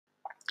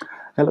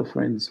Hello,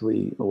 friends.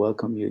 We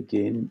welcome you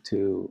again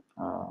to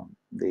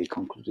the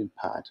concluding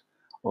part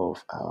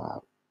of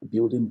our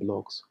building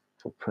blocks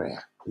for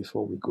prayer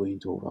before we go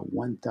into over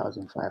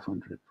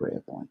 1,500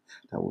 prayer points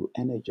that will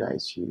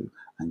energize you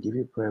and give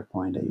you a prayer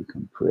point that you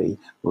can pray.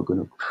 We're going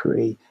to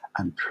pray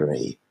and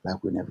pray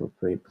like we never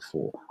prayed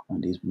before on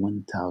these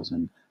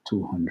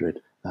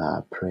 1,200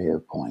 prayer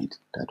point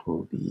that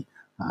we'll be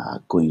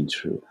going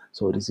through.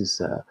 So this is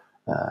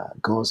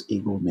God's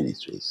Eagle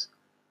Ministries,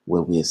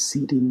 where we are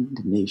seeding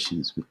the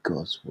nations with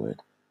God's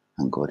word,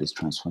 and God is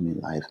transforming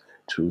life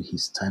through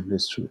his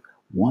timeless truth,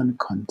 one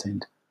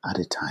content at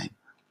a time.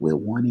 We're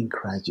one in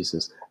Christ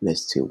Jesus.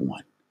 Let's stay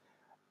one.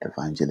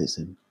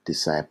 Evangelism,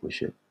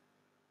 discipleship,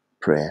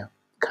 prayer,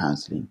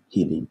 counseling,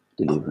 healing,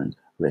 deliverance,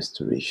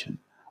 restoration,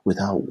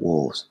 without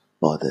walls,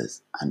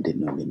 borders, and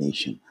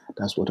denomination.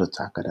 That's what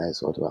Otakada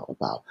is all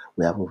about.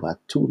 We have over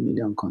 2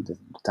 million content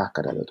on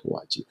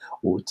otakada.org,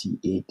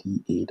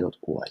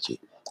 otada.org.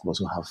 We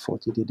also have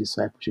 40-day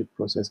discipleship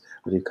process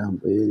that you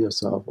can avail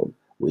yourself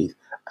with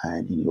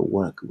and in your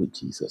work with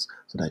Jesus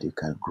so that you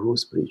can grow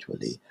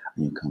spiritually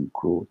and you can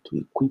grow to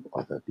equip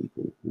other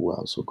people who are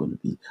also going to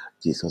be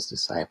Jesus'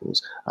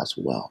 disciples as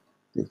well.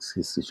 It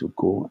says you should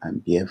go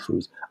and bear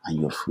fruit and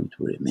your fruit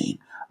will remain.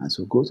 And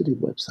so go to the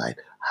website,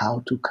 how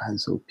to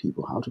cancel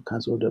people, how to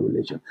cancel the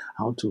religion,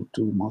 how to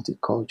do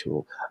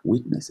multicultural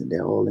witnessing.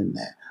 They're all in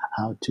there.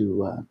 How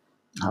to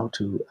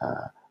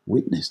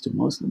witness to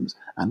Muslims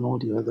and all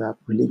the other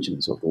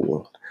religions of the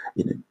world.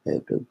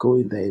 Go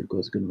in there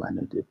because going to find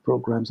the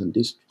programs and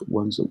these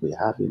ones that we're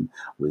having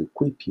will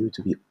equip you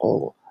to be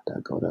all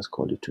that God has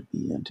called you to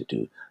be and to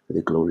do for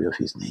the glory of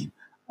his name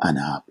and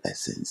our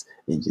blessings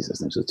in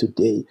Jesus' name. So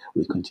today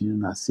we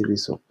continue our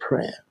series of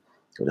prayer.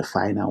 So the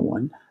final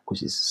one,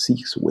 which is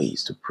 6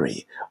 ways to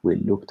pray. We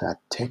looked at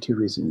 30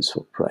 reasons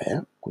for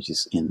prayer, which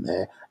is in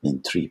there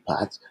in 3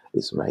 parts.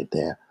 It's right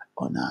there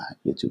on our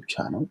YouTube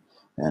channel.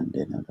 And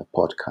then on the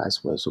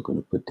podcast, we're also going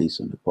to put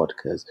this on the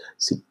podcast,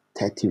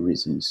 30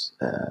 reasons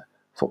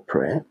for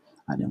prayer.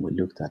 And then we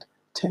looked at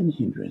 10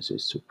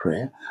 hindrances to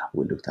prayer.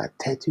 We looked at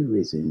 30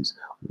 reasons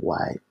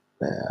why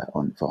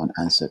for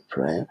unanswered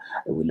prayer.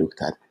 We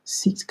looked at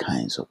 6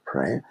 kinds of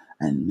prayer,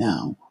 and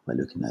now we're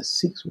looking at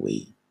 6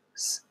 ways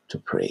to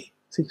pray.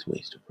 6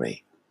 ways to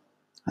pray.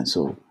 And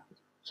so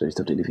Spirit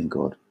of the living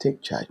God,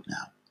 take charge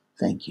now.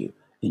 Thank you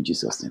in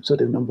Jesus' name. So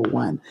the number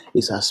 1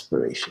 is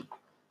aspiration.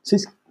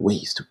 6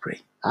 ways to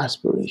pray.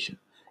 Aspiration.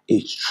 A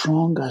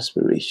strong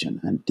aspiration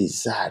and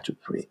desire to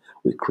pray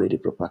will create a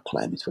proper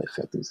climate for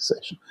effective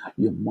intercession.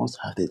 You must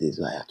have the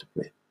desire to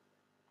pray.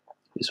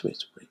 These ways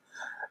to pray.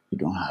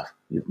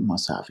 You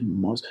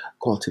must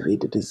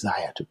cultivate the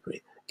desire to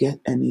pray. Get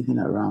anything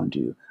around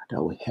you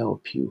that will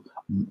help you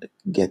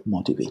get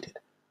motivated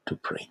to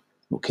pray.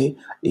 Okay?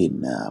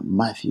 In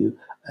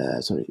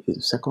in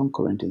 2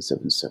 Corinthians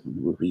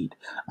 7:7, we read,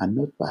 and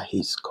not by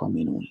his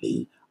coming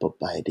only, but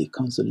by the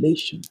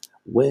consolation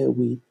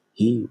wherewith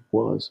he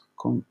was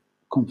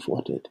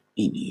comforted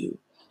in you,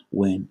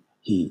 when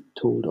he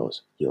told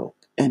us your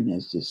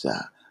earnest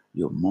desire,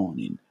 your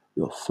mourning,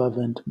 your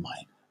fervent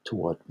mind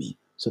toward me,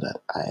 so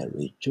that I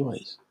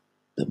rejoice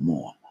the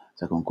more.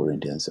 2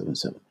 Corinthians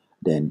 7:7.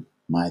 Then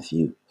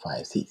Matthew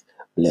 5:6.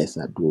 Blessed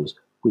are those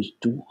which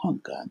do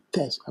hunger and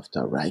thirst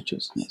after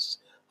righteousness,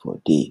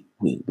 for they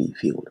will be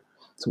filled.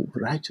 So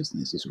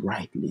righteousness is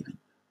right living.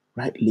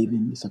 Right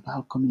living is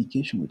about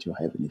communication with your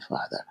Heavenly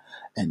Father,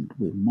 and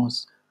we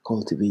must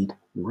cultivate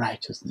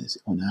righteousness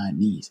on our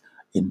knees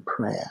in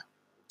prayer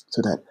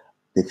so that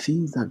the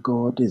things that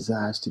God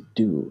desires to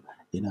do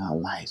in our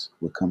lives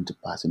will come to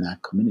pass in our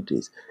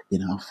communities,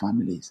 in our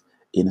families,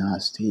 in our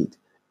state,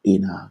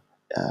 in our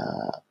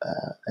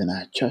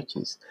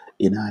churches,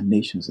 in our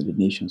nations, and the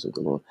nations of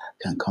the world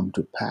can come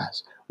to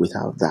pass.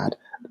 Without that,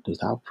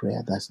 without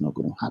prayer, that's not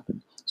going to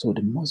happen. So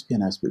there must be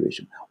an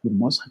aspiration. We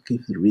must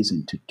give the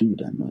reason to do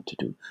than not to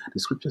do. The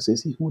scripture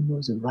says, he who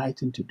knows the right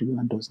thing to do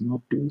and does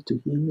not do it, to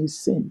him is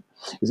sin.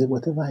 He said,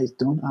 whatever is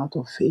done out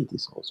of faith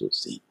is also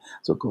sin.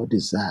 So God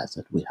desires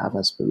that we have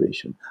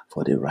aspiration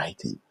for the right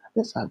thing.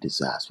 Let's have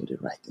desires for the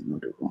right thing,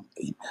 not the wrong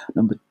thing.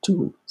 Number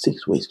 2,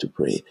 6 ways to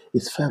pray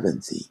is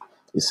fervency.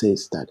 It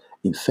says that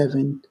in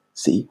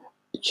fervency,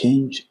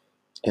 change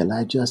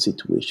Elijah's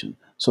situation,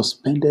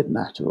 suspended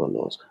natural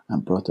laws,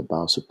 and brought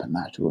about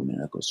supernatural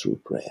miracles through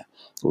prayer.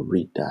 We'll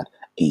read that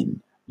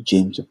in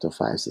James chapter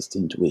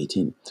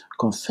 5:16-18.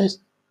 Confess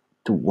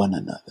to one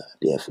another,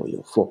 therefore,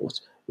 your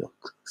faults, your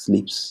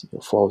slips,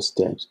 your false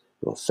steps,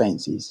 your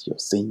offenses, your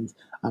sins,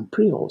 and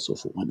pray also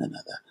for one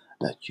another,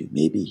 that you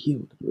may be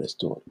healed and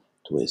restored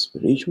to a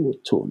spiritual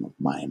tone of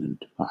mind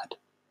and heart.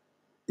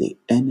 The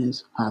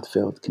earnest,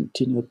 heartfelt,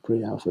 continued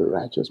prayer of a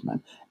righteous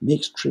man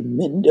makes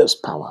tremendous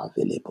power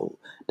available,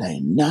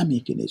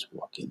 dynamic in its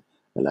working.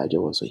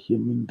 Elijah was a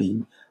human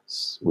being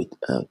with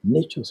a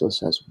nature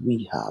such as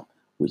we have,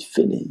 with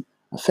feelings,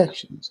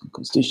 affections, and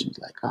constitutions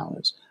like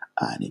ours.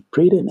 And he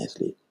prayed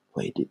earnestly,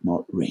 for it did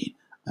not rain,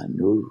 and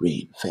no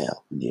rain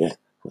fell on the earth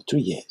for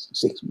 3 years and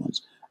 6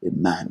 months. A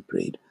man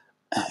prayed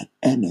an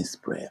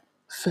earnest prayer,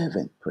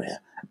 Fervent prayer.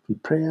 The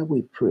prayer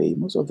we pray,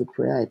 most of the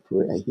prayer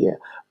I hear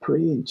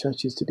pray in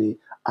churches today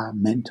are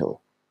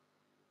mental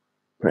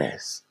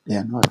prayers. They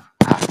are not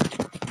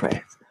heart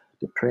prayers.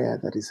 The prayer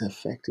that is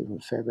effective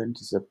and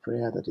fervent is a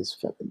prayer that is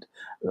fervent.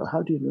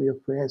 How do you know your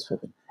prayer is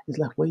fervent? It's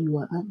like when you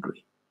are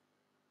angry.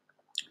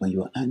 When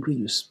you are angry,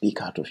 you speak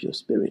out of your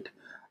spirit.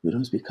 You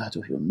don't speak out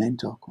of your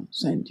mental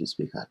consent. You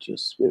speak out your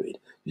spirit.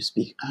 You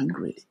speak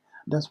angrily.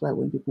 That's why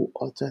when people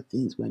utter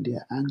things when they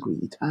are angry,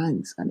 it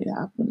hangs and it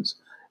happens.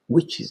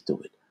 Witches do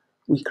it.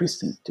 We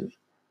Christians do it.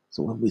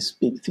 So when we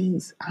speak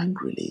things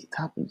angrily, it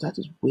happens. That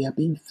is, we are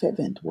being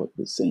fervent. What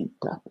we're saying,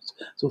 it happens.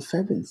 So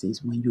fervency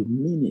is when you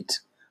mean it,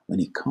 when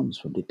it comes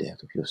from the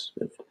depth of your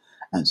spirit.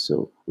 And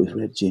so we've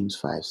read James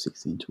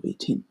 5:16 to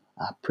 18.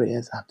 Our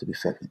prayers have to be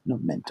fervent,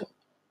 not mental.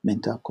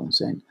 Mental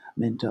consent,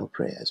 mental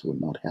prayers will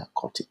not have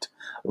cut it.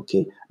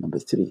 Okay, number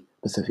three,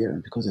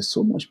 perseverance, because there's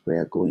so much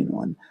prayer going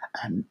on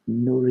and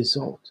no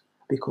result.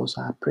 Because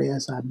our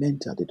prayers are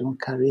mental, they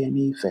don't carry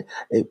any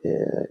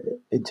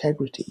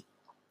integrity,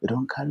 they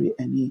don't carry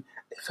any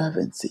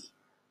fervency.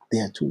 They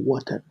are too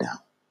watered down.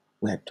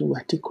 We are too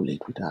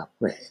articulate with our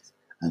prayers,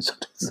 and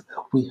sometimes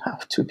we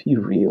have to be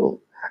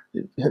real.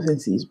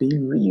 Fervency is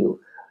being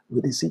real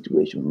with the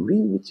situation,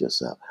 real with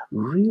yourself,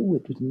 real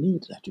with the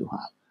need that you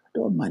have.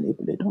 Don't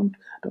manipulate. Don't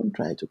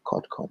try to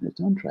cut corners.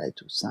 Don't try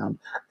to sound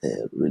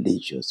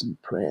religious in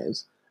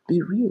prayers.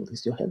 Be real.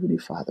 It's your heavenly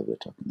Father we're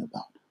talking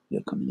about.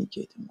 You're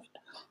communicating with.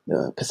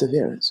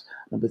 Perseverance.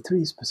 Number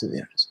three is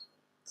perseverance.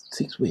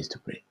 6 ways to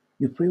pray.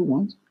 You pray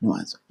once, no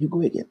answer. You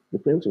go again. You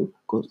pray two,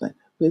 goes like,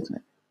 wait a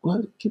minute.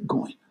 Well, keep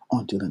going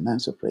until an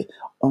answer pray.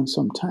 On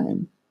some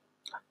time,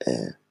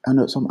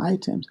 on some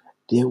items,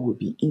 there will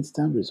be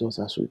instant results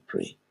as we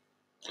pray,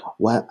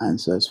 while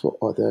answers for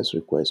others'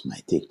 requests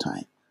might take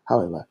time.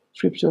 However,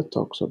 Scripture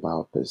talks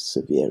about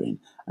persevering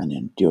and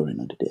enduring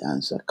until the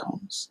answer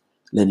comes,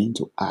 learning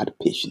to add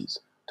patience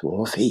to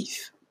our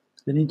faith.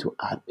 Learning to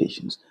add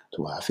patience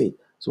to our faith.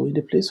 So, in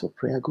the place of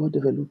prayer, God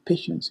developed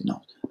patience in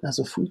us. That's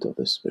the fruit of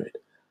the Spirit.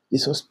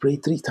 Jesus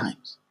prayed 3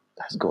 times.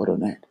 That's God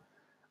on earth.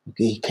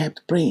 Okay, he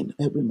kept praying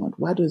every month.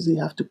 Why does he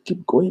have to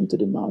keep going to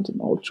the mountain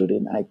all through the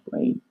night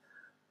praying?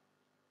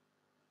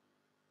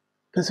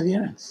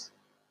 Perseverance.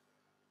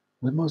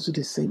 We must do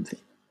the same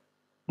thing.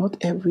 Not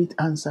every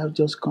answer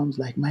just comes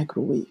like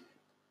microwave.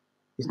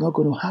 It's not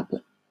going to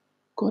happen.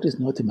 God is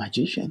not a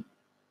magician.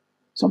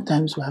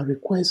 Sometimes our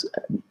requests,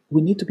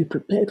 we need to be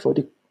prepared for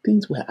the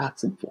things we're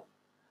asking for.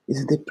 It's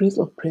in the place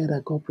of prayer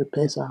that God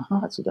prepares our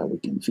hearts so that we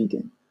can feed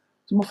Him.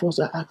 Some of us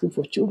are asking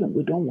for children.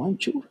 We don't want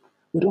children.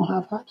 We don't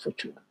have heart for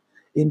children.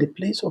 In the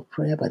place of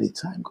prayer, by the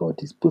time God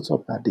puts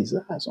up our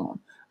desires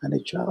on and a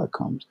child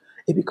comes,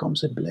 it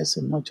becomes a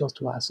blessing not just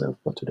to ourselves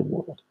but to the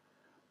world.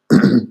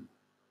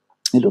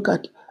 You look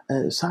at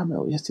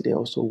Samuel. Yesterday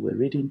also we're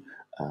reading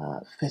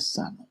First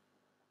Samuel.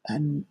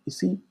 And you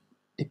see,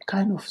 the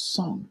kind of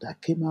song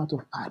that came out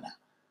of Anna,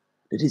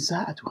 the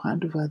desire to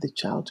hand over the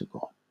child to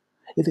God.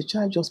 If the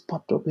child just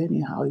popped up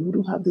anyhow, he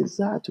wouldn't have the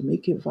desire to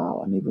make a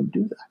vow and even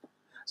do that.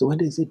 So when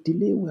there's a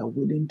delay, we are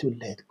willing to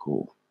let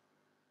go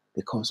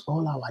because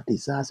all our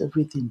desires,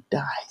 everything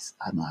dies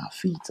on our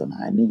feet, on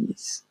our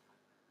knees.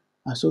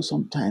 And so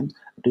sometimes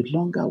the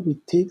longer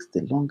it takes,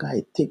 the longer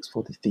it takes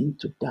for the thing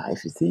to die.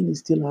 If the thing is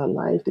still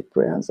alive, the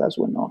prayer answers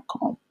will not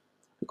come.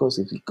 Because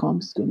if it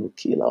comes, it's going to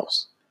kill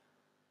us.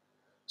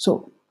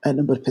 So, and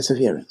number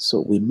perseverance.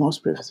 So we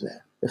must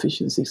persevere.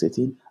 Ephesians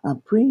 6:18,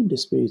 and pray in the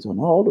Spirit on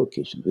all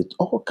occasions with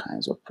all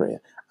kinds of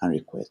prayer and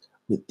requests.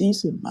 With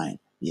this in mind,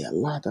 be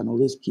alert and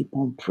always keep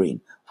on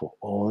praying for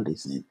all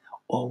these things.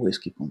 Always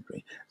keep on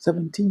praying.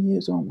 17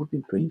 years on, we've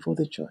been praying for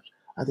the church.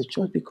 Has the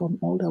church become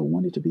all that we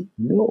want it to be?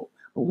 No,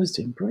 but we're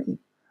still praying.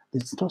 The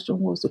instruction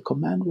was, the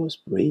command was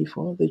pray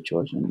for the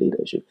church and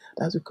leadership.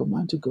 That's a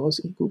command to God's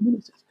equal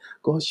ministers.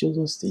 God shows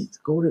us things.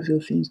 God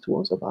reveals things to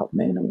us about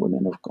men and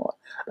women of God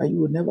that you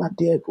would never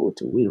dare go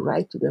to. We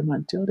write to them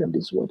and tell them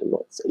this is what the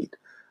Lord said.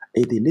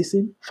 If they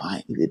listen,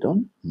 fine. If they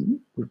don't,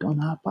 we've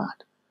done our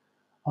part.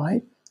 All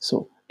right?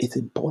 So it's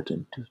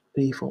important to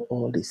pray for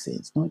all these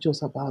things, not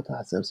just about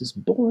ourselves. It's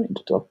boring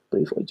to talk,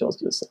 pray for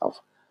just yourself.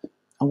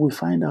 And we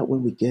find out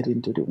when we get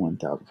into the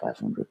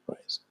 1,500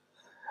 prayers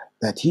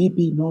that ye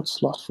be not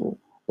slothful,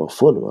 but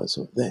followers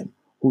of them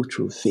who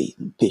through faith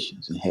and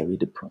patience inherit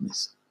the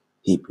promise.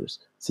 Hebrews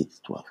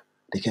 6:12.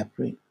 They kept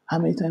praying. How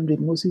many times did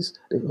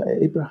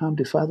Abraham,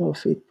 the father of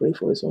faith, pray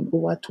for his son?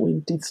 Over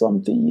 20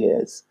 something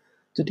years.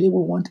 Today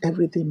we want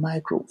everything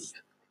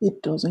microwave.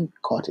 It doesn't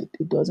cut it.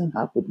 It doesn't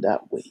happen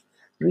that way.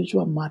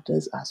 Spiritual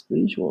matters are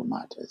spiritual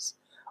matters.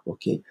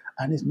 Okay,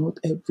 and it's not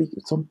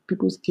some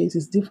people's case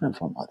is different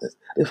from others.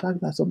 The fact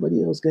that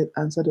somebody else get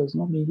answer does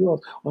not mean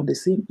yours. On the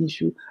same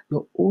issue,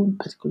 your own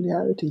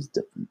particularity is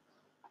different.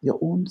 Your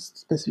own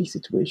specific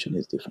situation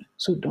is different.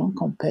 So don't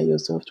compare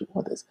yourself to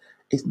others.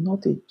 It's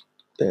not a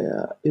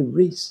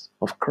race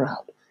of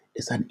crowd.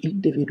 It's an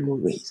individual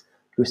race.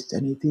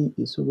 Christianity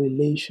is a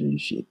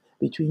relationship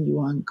between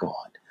you and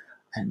God.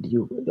 And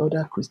you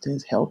other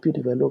Christians help you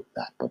develop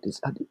that. But it's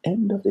at the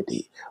end of the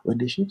day, when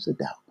the ships are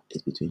down,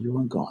 it's between you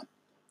and God.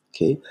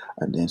 Okay,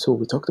 and then so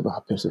we talked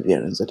about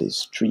perseverance. That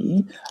is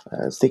three.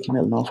 Taking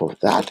enough of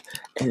that,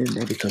 and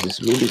then because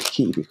it's really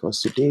key.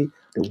 Because today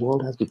the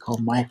world has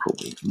become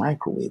microwave.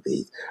 Microwave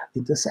is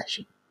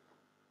intercession.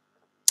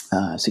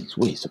 Six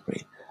ways to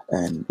pray,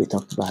 and we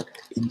talked about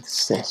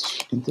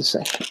intercession.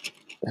 Intercession.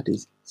 That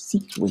is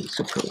six ways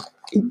to pray.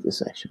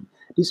 Intercession.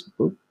 This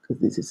book,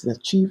 this is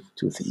achieved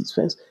two things.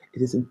 First,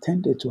 it is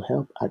intended to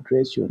help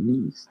address your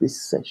needs.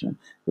 This session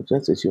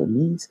addresses your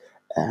needs,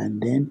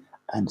 and then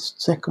and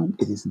second,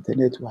 it is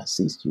intended to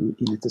assist you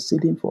in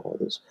interceding for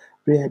others.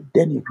 Prayer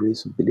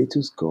denigrates and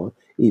belittles God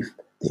if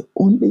the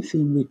only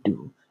thing we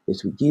do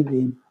is we give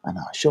Him an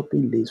our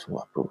shopping list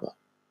for approval.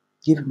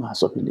 Give Him our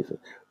shopping list.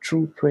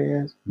 True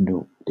prayers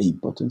know the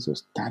importance of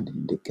standing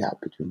in the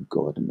gap between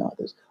God and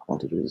others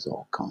until the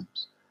result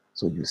comes.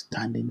 So you're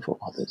standing for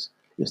others.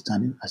 You're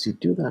standing, as you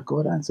do that,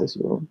 God answers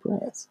your own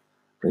prayers.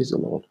 Praise the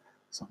Lord,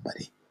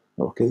 somebody.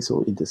 Okay,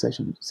 so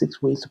intercession,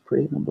 six ways to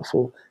pray. Number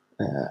four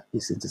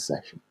is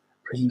intercession,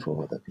 praying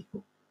for other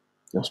people.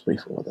 Just pray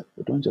for other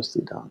people. Don't just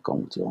sit down and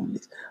come with your own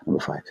list.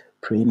 Number five,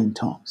 praying in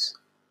tongues.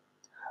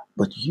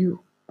 But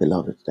you,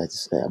 beloved,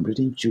 that's I'm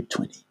reading Jude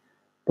 20.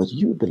 But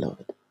you,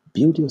 beloved,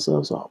 build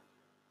yourselves up,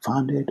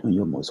 founded on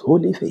your most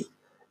holy faith.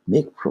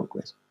 Make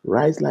progress.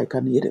 Rise like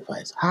an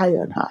edifice,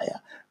 higher and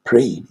higher,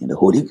 praying in the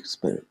Holy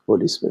Spirit.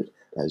 Holy Spirit,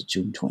 that's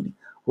June 20.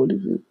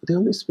 The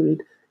Holy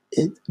Spirit,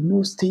 it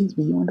knows things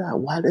beyond our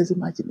wildest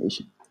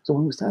imagination. So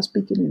when we start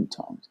speaking in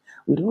tongues,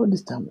 we don't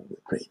understand what we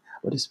pray.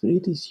 But the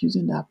Spirit is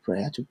using that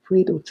prayer to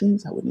pray the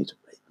things that we need to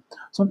pray.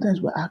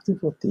 Sometimes we're asking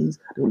for things.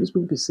 The Holy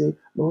Spirit will say,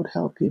 Lord,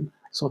 help him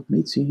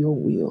submit to your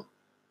will.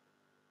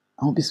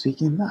 I'll be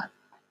speaking that.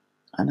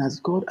 And as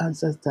God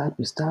answers that,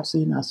 we start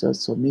seeing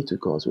ourselves submit to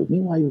God's will.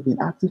 Meanwhile, you've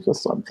been asking for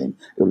something.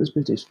 The Holy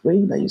Spirit is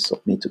praying that you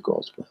submit to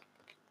God's will.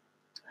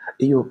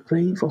 You're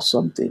praying for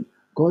something.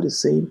 God is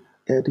saying,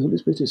 the Holy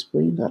Spirit is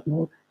praying that,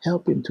 Lord,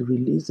 help him to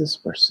release this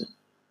person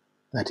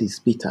that is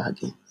bitter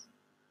against.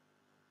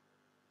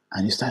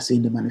 And you start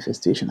seeing the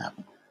manifestation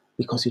happen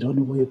because you don't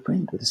know what you're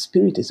praying, but the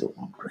Spirit is the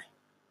one praying.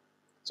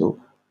 So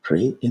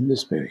pray in the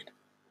Spirit.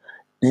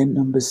 Then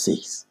number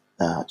six,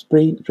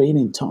 praying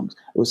in tongues.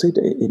 I will say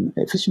that in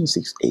Ephesians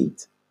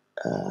 6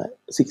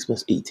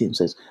 verse 18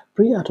 says,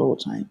 pray at all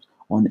times,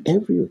 on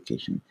every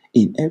occasion,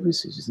 in every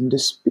season, in the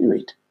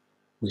Spirit,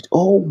 with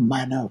all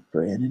manner of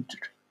prayer and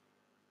entreaty.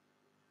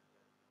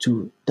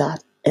 To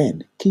that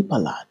end, keep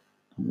alert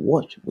and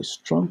watch with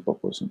strong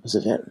purpose and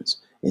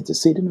perseverance,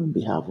 interceding on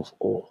behalf of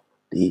all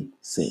the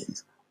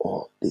saints.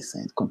 All the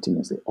saints.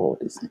 Continuously, all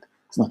the saints.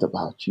 It's not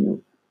about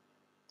you.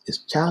 It's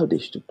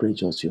childish to pray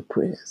just your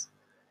prayers.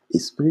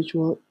 It's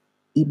spiritual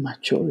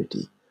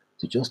immaturity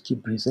to just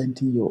keep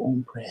presenting your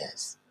own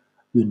prayers.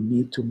 You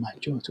need to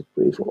mature to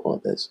pray for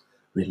others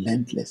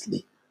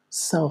relentlessly,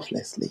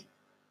 selflessly.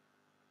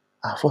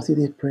 Our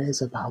 40-day prayer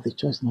is about the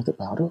church, not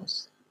about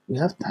us. We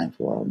have time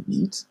for our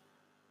needs.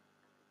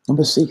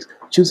 Number six,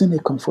 choosing a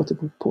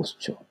comfortable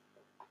posture.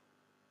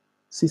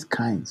 Six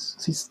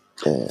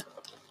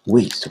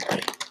ways to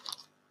pray.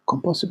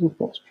 Comfortable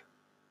posture.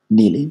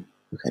 Kneeling,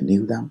 you can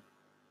kneel down.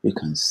 You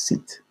can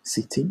sit,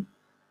 sitting.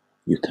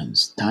 You can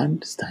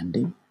stand,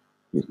 standing.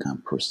 You can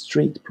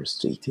prostrate,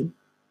 prostrating.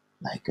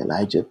 Like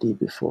Elijah did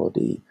before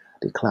the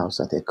clouds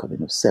started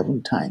coming up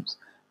 7 times.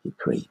 He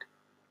prayed.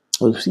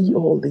 We'll see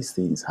all these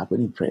things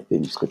happen in prayer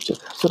in scripture.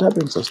 So that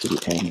brings us to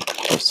the end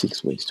of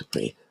 6 ways to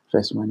pray.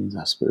 First one is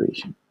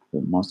aspiration.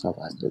 We must have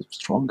a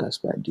strong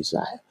aspiration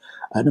desire.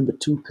 Number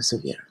 2,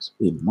 perseverance.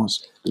 We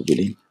must be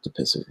willing to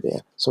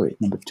persevere.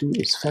 Number 2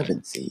 is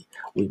fervency.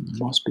 We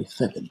must be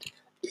fervent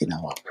in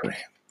our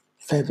prayer.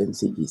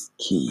 Fervency is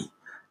key.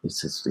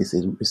 It's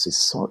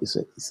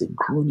a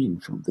groaning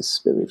from the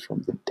spirit,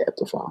 from the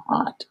depth of our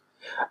heart.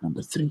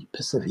 Number 3,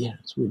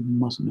 perseverance. We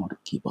must not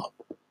give up.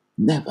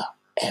 Never,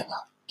 ever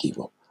give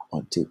up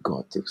until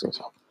God takes us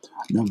up.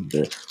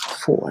 Number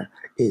 4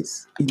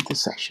 is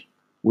intercession.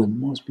 We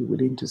must be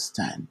willing to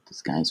stand.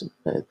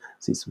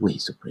 These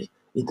ways to pray.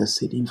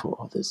 Interceding for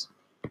others.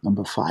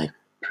 Number 5,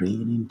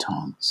 praying in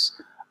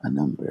tongues. And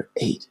number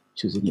 8,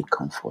 choosing a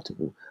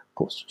comfortable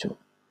posture.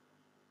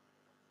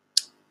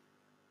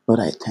 Lord,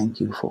 I thank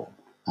you for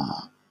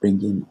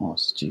bringing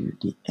us to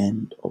the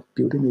end of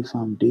building a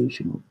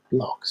foundation of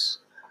blocks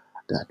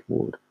that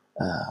would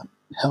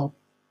help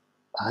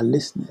our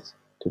listeners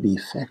to be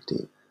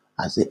effective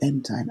as the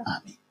end time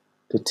army,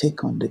 to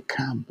take on the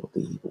camp of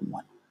the evil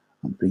one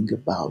and bring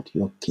about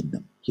your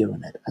kingdom here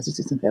on earth as it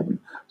is in heaven,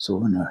 so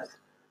on earth.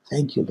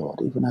 Thank you,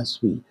 Lord. Even as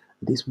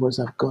these words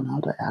have gone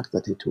out, I ask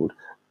that it would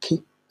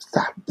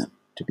start them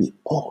to be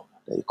all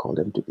that you call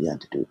them to be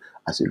and to do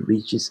as it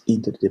reaches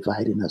into the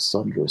dividing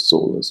asunder of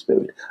soul and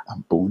spirit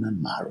and bone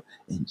and marrow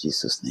in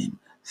Jesus' name.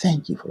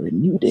 Thank you for a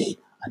new day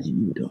and a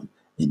new dawn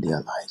in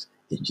their lives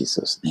in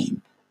Jesus'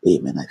 name.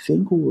 Amen. I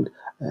think we would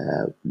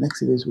next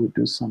days we'll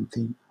do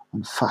something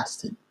on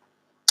fasting.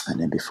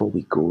 And then before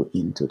we go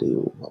into the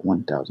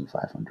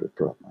 1,500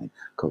 prayer point,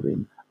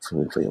 covering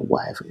for your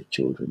wife, for your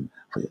children,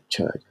 for your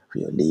church, for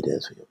your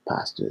leaders, for your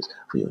pastors,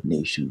 for your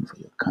nation, for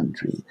your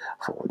country,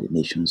 for the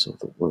nations of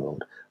the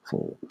world,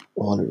 for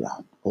all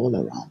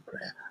around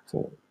prayer,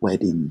 for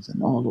weddings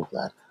and all of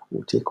that.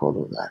 We'll take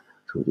all of that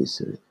through this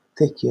series.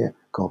 Take care.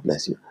 God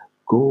bless you.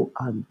 Go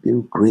and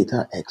build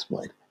greater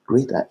exploit.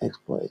 Greater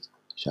exploits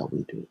shall we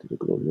do to the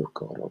glory of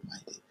God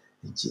Almighty.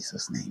 In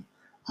Jesus' name.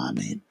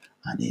 Amen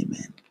and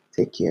amen.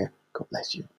 Take care. God bless you.